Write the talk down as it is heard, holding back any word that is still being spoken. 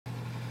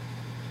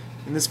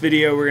In this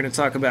video we're going to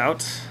talk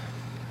about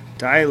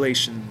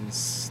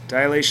dilations.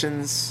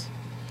 Dilations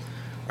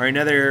are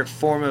another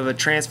form of a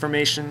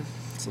transformation,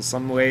 so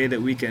some way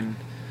that we can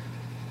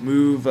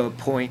move a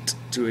point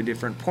to a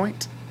different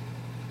point.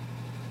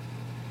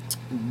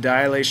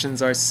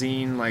 Dilations are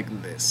seen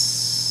like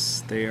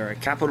this. They are a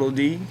capital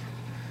D.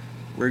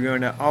 We're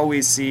going to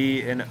always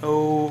see an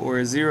O or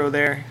a 0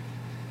 there,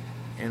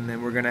 and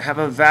then we're going to have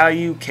a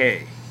value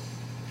K.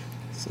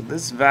 So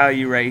this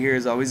value right here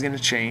is always going to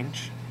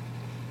change,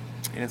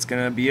 and it's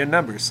going to be a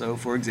number. So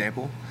for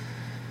example,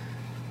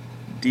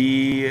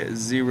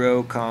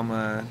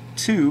 D0,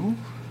 2,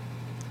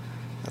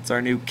 that's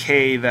our new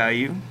K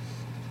value.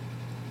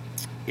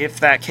 If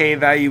that K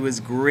value is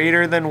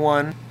greater than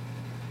 1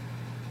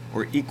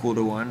 or equal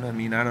to 1, I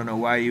mean, I don't know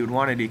why you would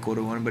want it equal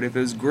to 1, but if it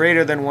was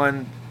greater than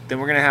 1, then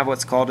we're going to have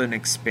what's called an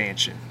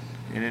expansion.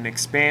 And an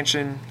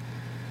expansion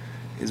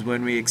is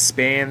when we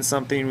expand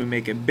something, we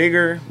make it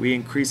bigger, we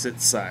increase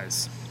its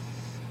size.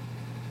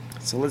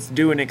 So let's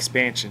do an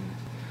expansion.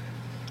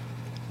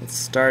 Let's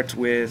start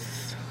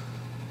with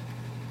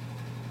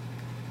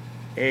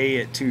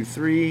A at 2,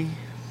 3,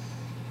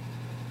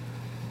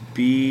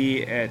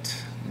 B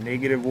at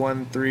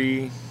 -1,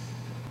 3,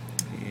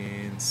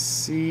 and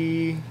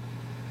C,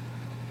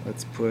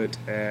 let's put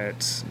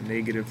at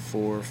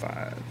 -4,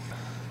 5.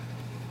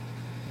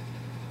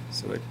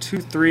 So at 2,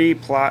 3,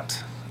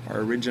 plot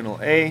our original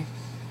A.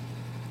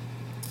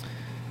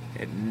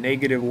 At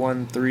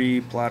 -1,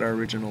 3, plot our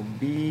original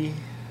B.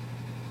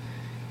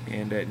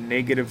 And at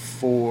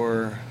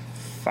 -4,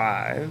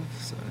 5,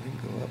 so I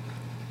can go up,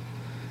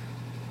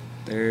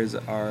 there's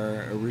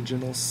our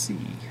original C.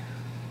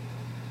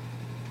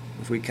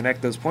 If we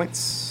connect those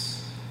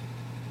points,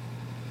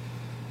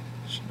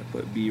 shouldn't have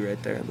put B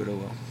right there, but oh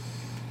well.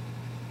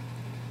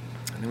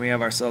 And then we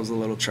have ourselves a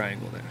little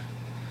triangle there.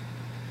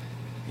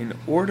 In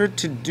order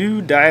to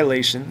do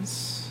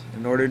dilations,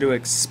 in order to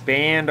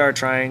expand our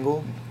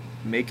triangle,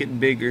 make it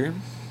bigger,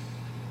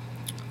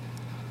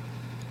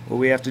 what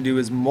we have to do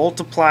is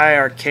multiply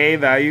our K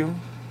value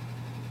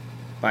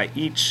by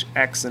each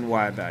X and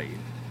Y value.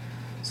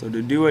 So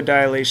to do a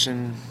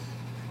dilation,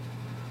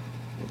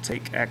 we'll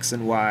take X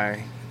and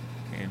Y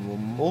and we'll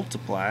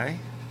multiply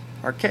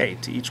our K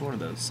to each one of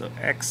those. So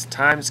X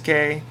times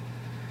K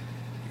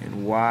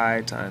and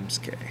Y times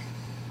K.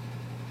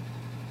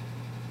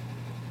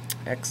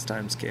 X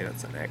times K,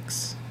 that's an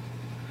X.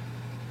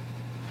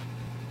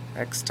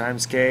 X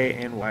times K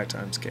and Y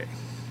times K.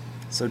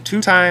 So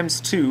 2 times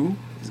 2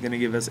 is going to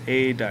give us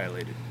A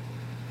dilated.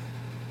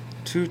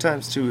 2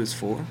 times 2 is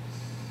 4.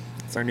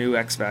 That's our new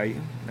X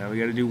value. Now we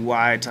got to do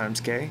Y times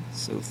K.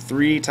 So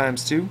 3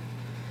 times 2,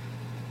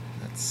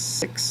 that's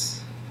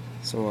 6.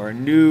 So our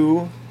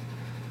new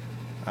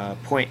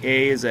point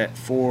A is at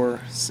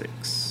 4,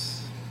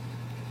 6.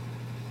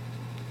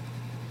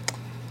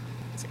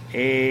 It's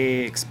A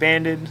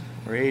expanded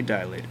or A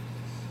dilated.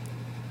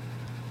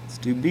 Let's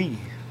do B.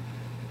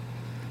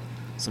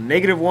 So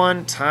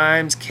 -1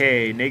 times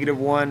K,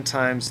 -1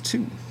 times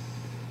 2,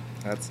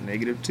 that's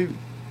 -2.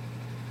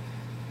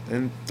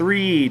 Then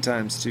 3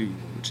 times 2,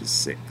 which is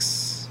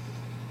 6.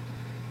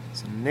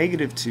 So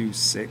 -2,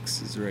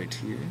 6 is right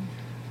here.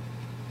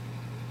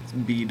 It's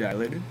B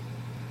dilated.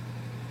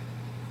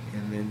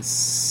 And then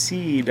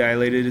C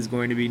dilated is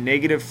going to be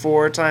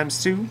 -4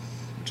 times 2,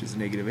 which is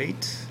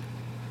 -8.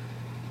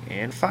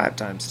 And 5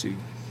 times 2,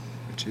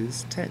 which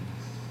is 10.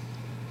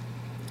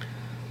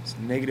 So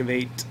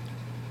 -8,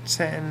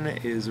 10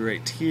 is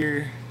right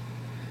here,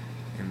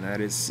 and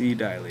that is C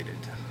dilated.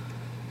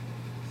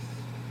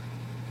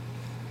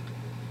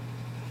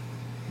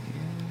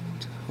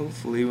 And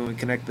hopefully when we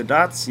connect the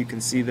dots, you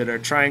can see that our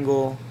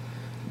triangle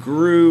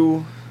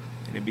grew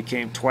and it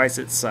became twice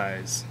its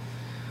size.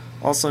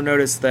 Also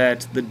notice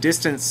that the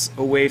distance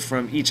away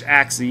from each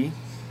axis,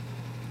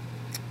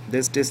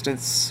 this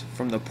distance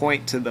from the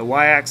point to the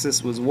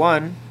y-axis was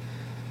 1,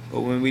 but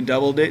when we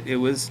doubled it, it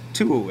was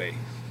 2 away,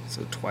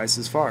 so twice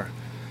as far.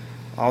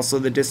 Also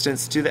the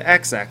distance to the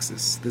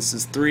x-axis. This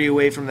is 3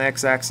 away from the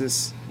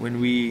x-axis.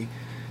 When we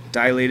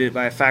dilate it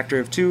by a factor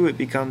of 2, it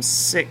becomes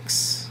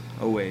 6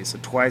 away, so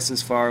twice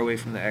as far away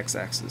from the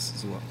x-axis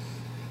as well.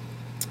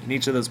 And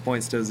each of those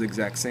points does the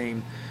exact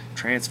same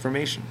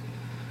transformation.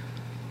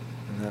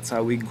 And that's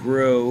how we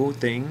grow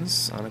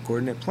things on a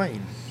coordinate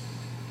plane.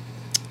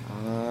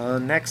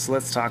 Next,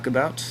 let's talk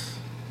about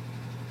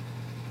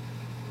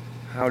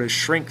how to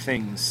shrink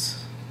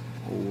things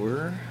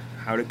or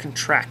how to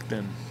contract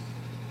them.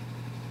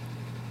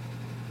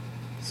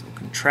 So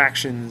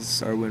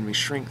contractions are when we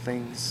shrink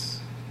things.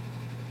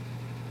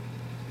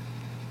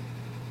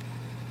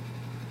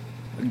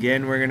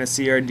 Again, we're going to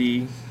see our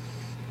D,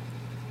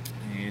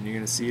 and you're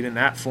going to see it in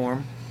that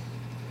form.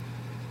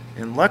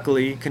 And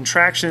luckily,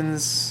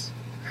 contractions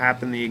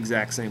happen the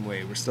exact same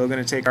way. We're still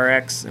going to take our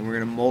X and we're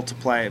going to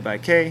multiply it by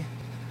K,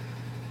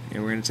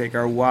 and we're going to take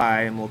our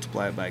Y and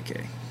multiply it by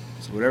K.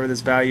 So whatever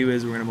this value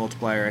is, we're going to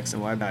multiply our X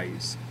and Y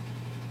values.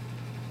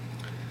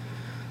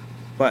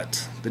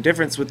 But the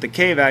difference with the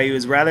K value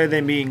is rather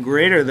than being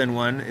greater than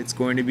 1, it's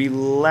going to be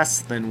less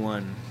than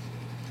 1.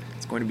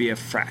 going to be a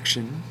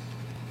fraction.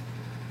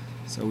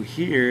 So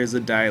here is a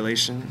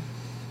dilation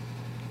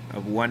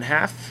of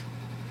 1/2,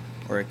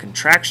 or a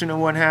contraction of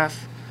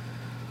 1/2,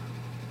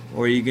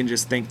 or you can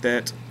just think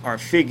that our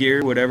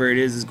figure, whatever it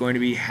is going to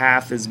be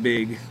half as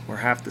big, or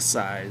half the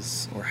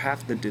size, or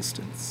half the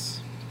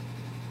distance.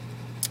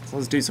 So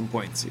let's do some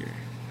points here.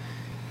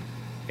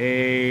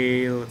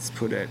 A, let's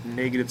put at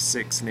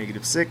 -6,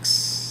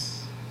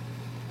 -6.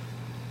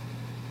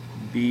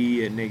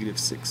 B at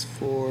 -6,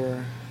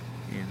 4.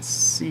 And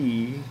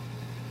C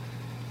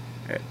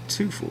at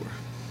 2, 4.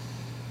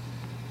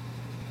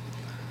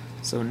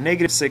 So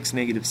 -6,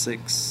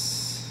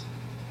 -6.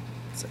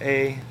 It's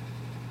A.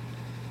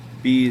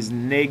 B is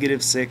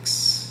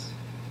 -6,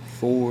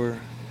 4.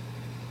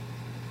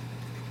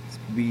 It's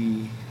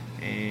B.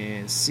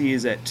 And C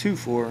is at 2,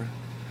 4.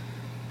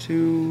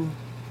 2,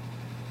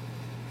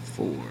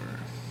 4.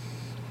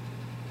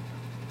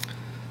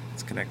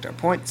 Let's connect our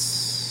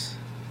points.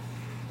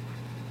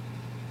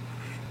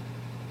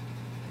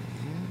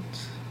 And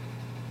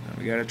now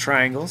we got a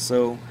triangle.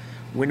 So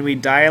when we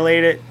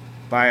dilate it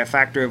by a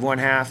factor of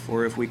 1/2,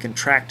 or if we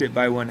contract it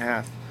by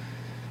 1/2,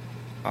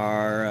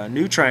 our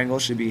new triangle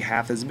should be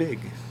half as big.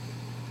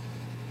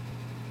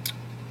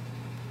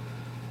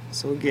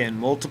 So again,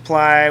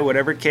 multiply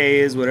whatever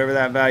k is, whatever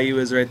that value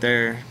is right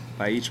there,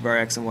 by each of our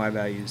x and y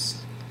values.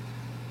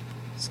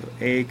 So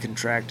A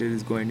contracted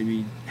is going to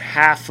be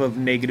half of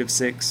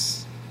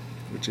 -6,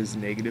 which is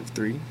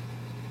 -3,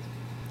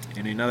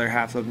 and another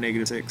half of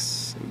 -6,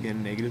 so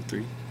again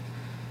 -3.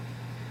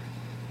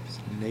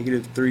 So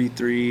 -3,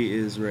 3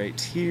 is right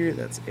here,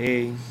 that's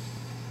A.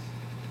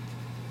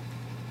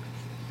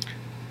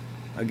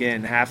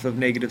 Again, half of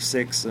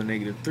 -6, so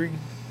 -3.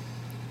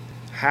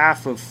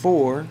 Half of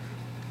 4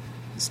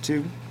 is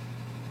 2.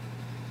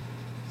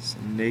 So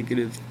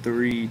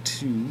 -3,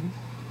 2.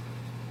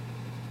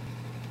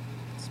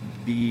 It's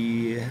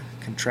B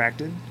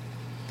contracted.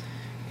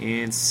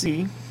 And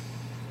C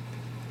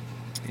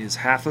is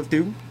half of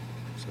 2,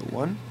 so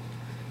 1.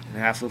 And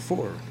half of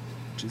 4,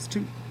 which is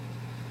 2.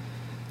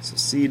 So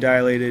C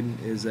dilated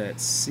is at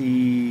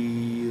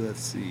C,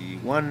 let's see,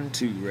 1,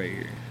 2 right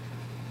here.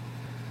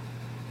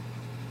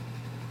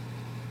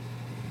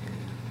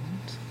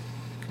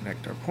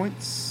 Connect our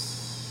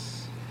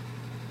points,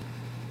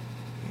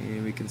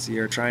 and we can see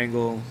our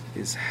triangle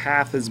is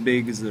half as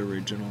big as the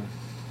original.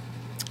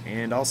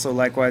 And also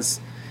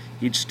likewise,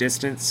 each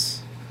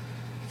distance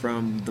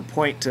from the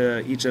point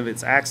to each of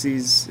its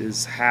axes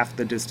is half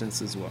the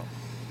distance as well.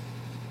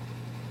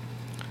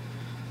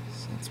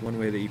 So that's one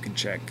way that you can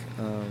check.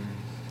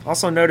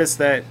 Also notice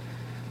that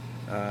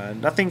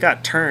nothing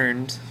got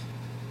turned,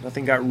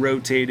 nothing got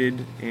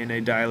rotated in a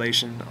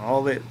dilation.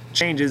 All that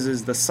changes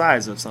is the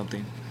size of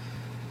something.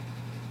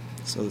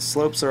 So the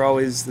slopes are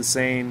always the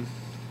same.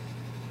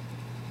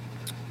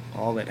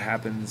 All that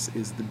happens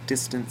is the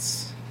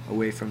distance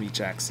away from each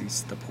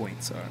axis the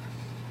points are.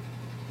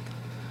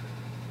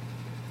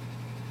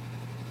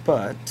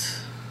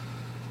 But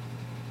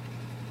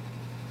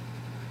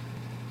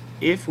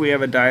if we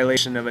have a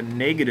dilation of a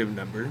negative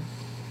number,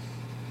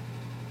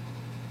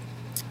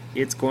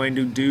 it's going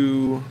to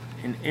do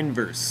an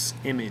inverse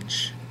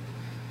image.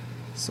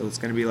 So it's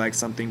going to be like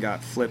something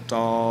got flipped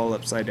all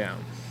upside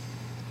down.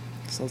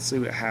 So let's see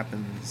what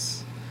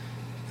happens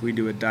if we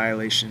do a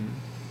dilation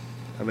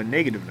of a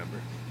negative number.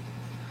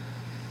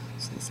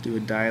 So let's do a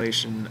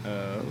dilation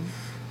of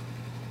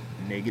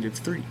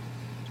 -3.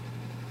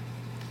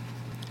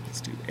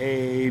 Let's do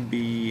A,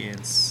 B,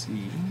 and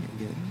C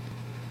again.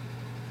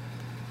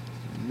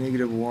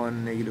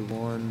 -1,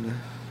 -1,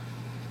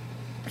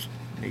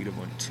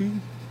 -1,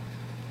 2,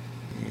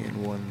 and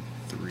 1,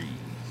 3.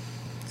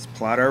 Let's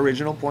plot our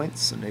original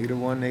points. So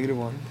 -1,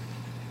 -1.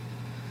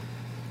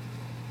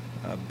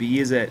 B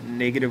is at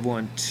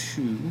 -1,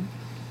 2.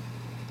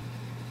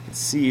 And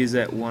C is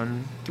at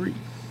 1, 3.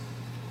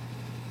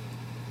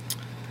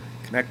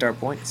 Connect our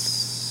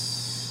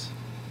points.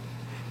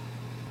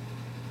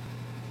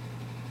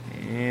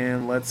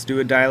 And let's do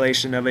a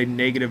dilation of a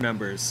negative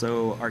number.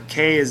 So our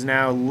k is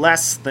now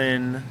less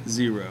than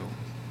 0.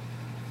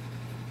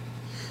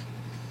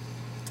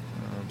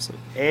 So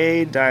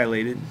A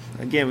dilated.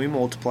 Again, we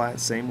multiply it the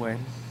same way.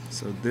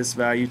 So this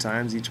value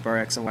times each of our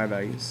x and y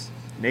values.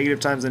 Negative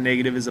times a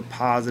negative is a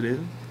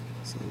positive.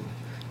 So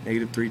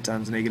 -3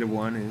 times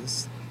 -1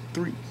 is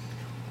 3.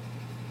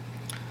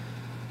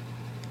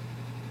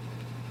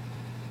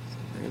 So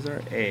there's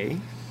our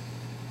A.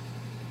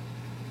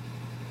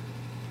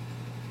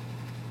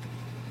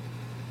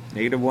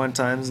 -1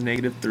 times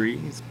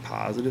 -3 is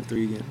positive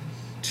 3 again.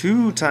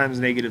 2 times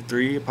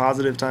 -3, a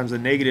positive times a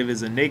negative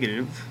is a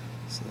negative.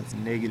 So that's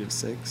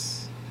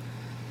 -6.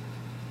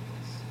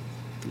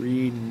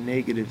 3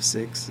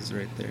 -6 is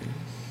right there.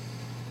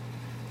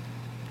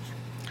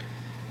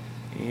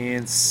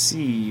 And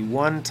C,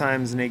 1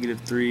 times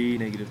 -3,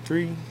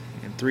 -3,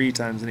 and 3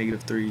 times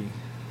 -3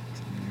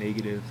 is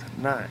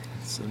 -9.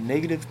 So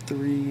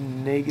 -3,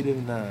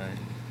 -9.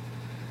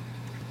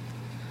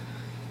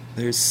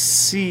 There's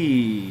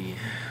C.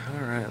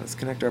 Alright, let's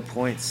connect our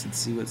points and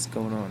see what's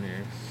going on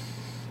here.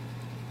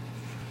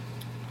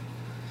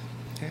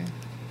 Okay.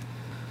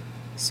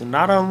 So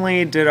not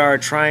only did our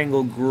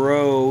triangle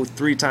grow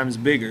 3 times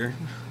bigger,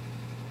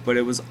 but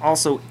it was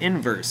also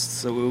inversed,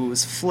 so it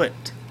was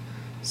flipped.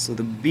 So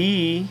the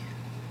B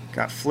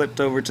got flipped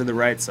over to the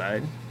right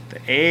side, the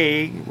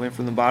A went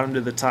from the bottom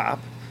to the top,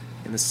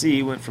 and the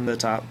C went from the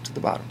top to the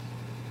bottom.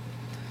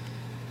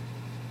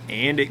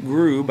 And it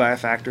grew by a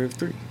factor of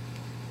 3.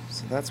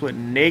 So that's what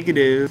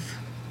negative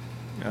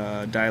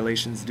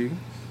dilations do.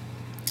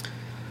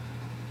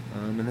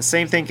 And the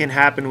same thing can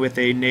happen with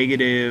a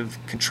negative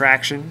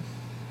contraction.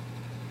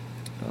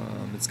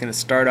 It's going to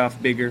start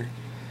off bigger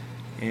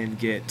and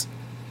get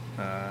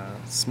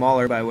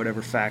smaller by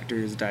whatever factor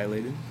is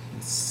dilated.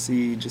 Let's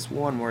see just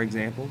one more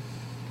example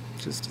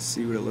just to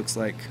see what it looks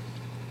like.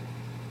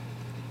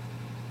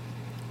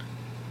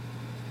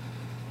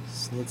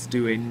 So let's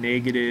do a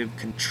negative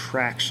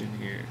contraction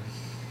here.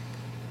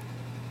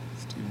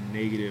 Let's do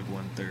negative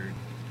 1/3.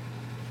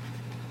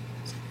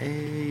 So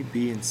A,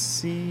 B, and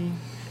C.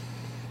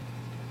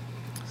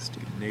 Let's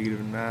do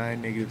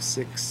 -9,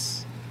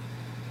 -6,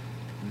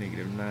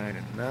 -9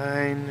 and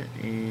 9,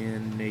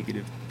 and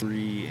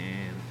 -3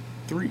 and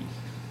 3.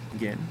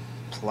 Again,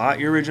 plot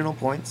your original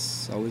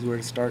points. Always where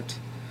to start.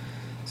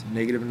 So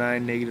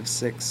 -9,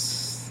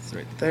 -6, it's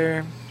right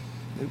there.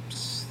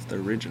 Oops, it's the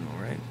original,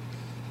 right?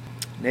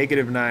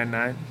 -9,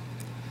 9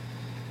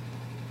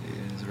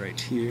 is right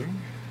here.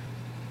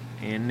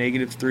 And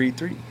 -3,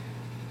 3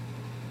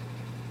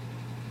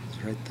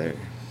 is right there.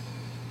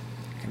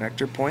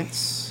 Connect your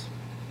points.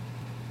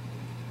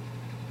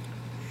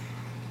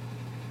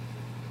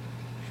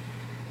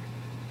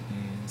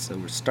 And so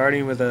we're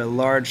starting with a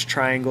large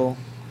triangle.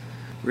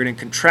 We're going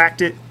to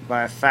contract it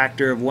by a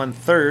factor of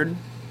 1/3,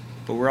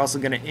 but we're also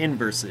going to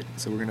inverse it.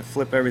 So we're going to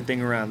flip everything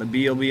around. The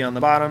B will be on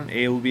the bottom,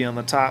 A will be on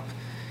the top,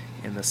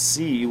 and the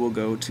C will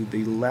go to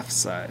the left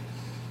side.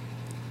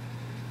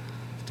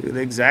 Do it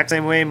the exact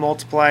same way.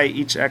 Multiply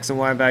each x and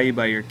y value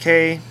by your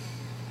k.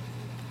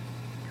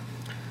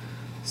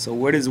 So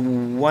what is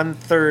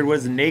 1/3? What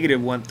is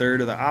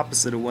 -1/3, or the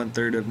opposite of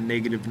 1/3 of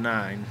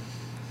 -9?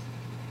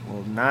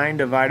 Well, 9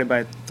 divided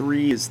by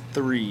 3 is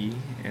 3,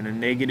 and a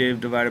negative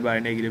divided by a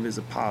negative is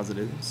a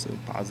positive, so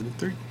positive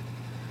 3.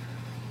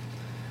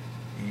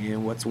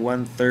 And what's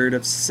 1/3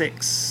 of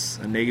 6?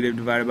 A negative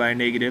divided by a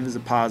negative is a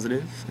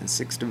positive, and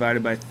 6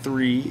 divided by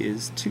 3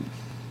 is 2.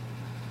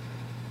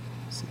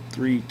 So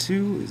 3,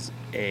 2 is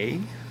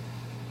A.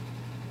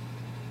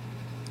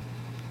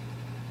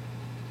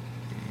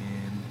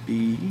 And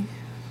B.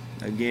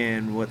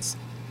 Again, what's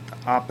the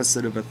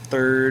opposite of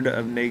 1/3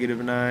 of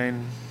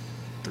 -9?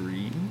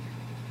 3.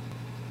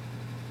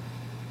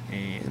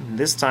 And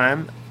this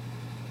time,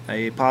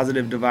 a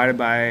positive divided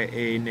by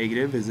a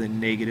negative is a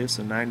negative,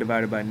 so 9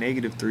 divided by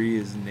 -3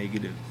 is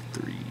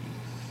 -3.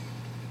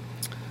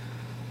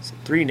 So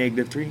 3,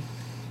 -3.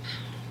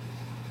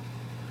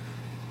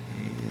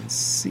 And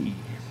C.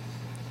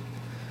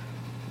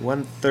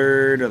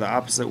 1/3, or the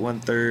opposite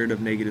 1/3 of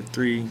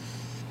 -3.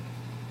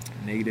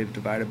 Negative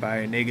divided by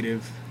a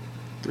negative.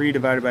 3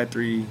 divided by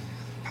 3,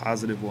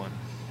 positive 1.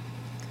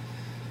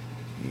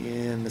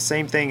 And the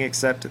same thing,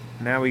 except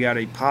now we got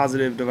a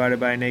positive divided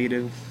by a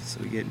negative,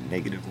 so we get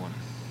 -1.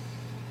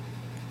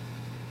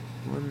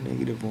 1,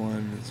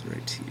 -1 is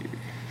right here.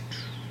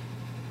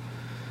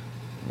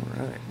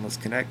 Alright, let's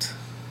connect.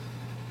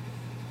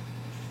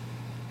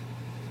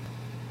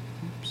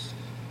 Oops.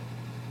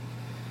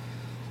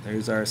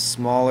 There's our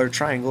smaller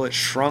triangle. It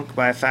shrunk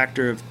by a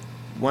factor of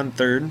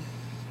 1/3,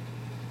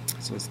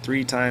 so it's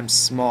 3 times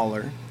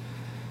smaller.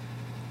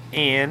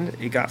 And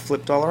it got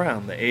flipped all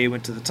around. The A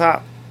went to the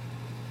top,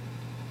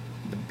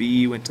 the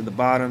B went to the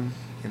bottom,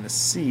 and the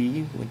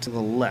C went to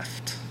the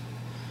left.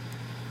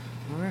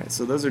 Alright,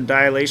 so those are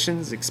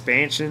dilations,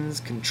 expansions,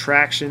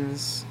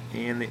 contractions,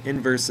 and the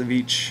inverse of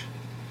each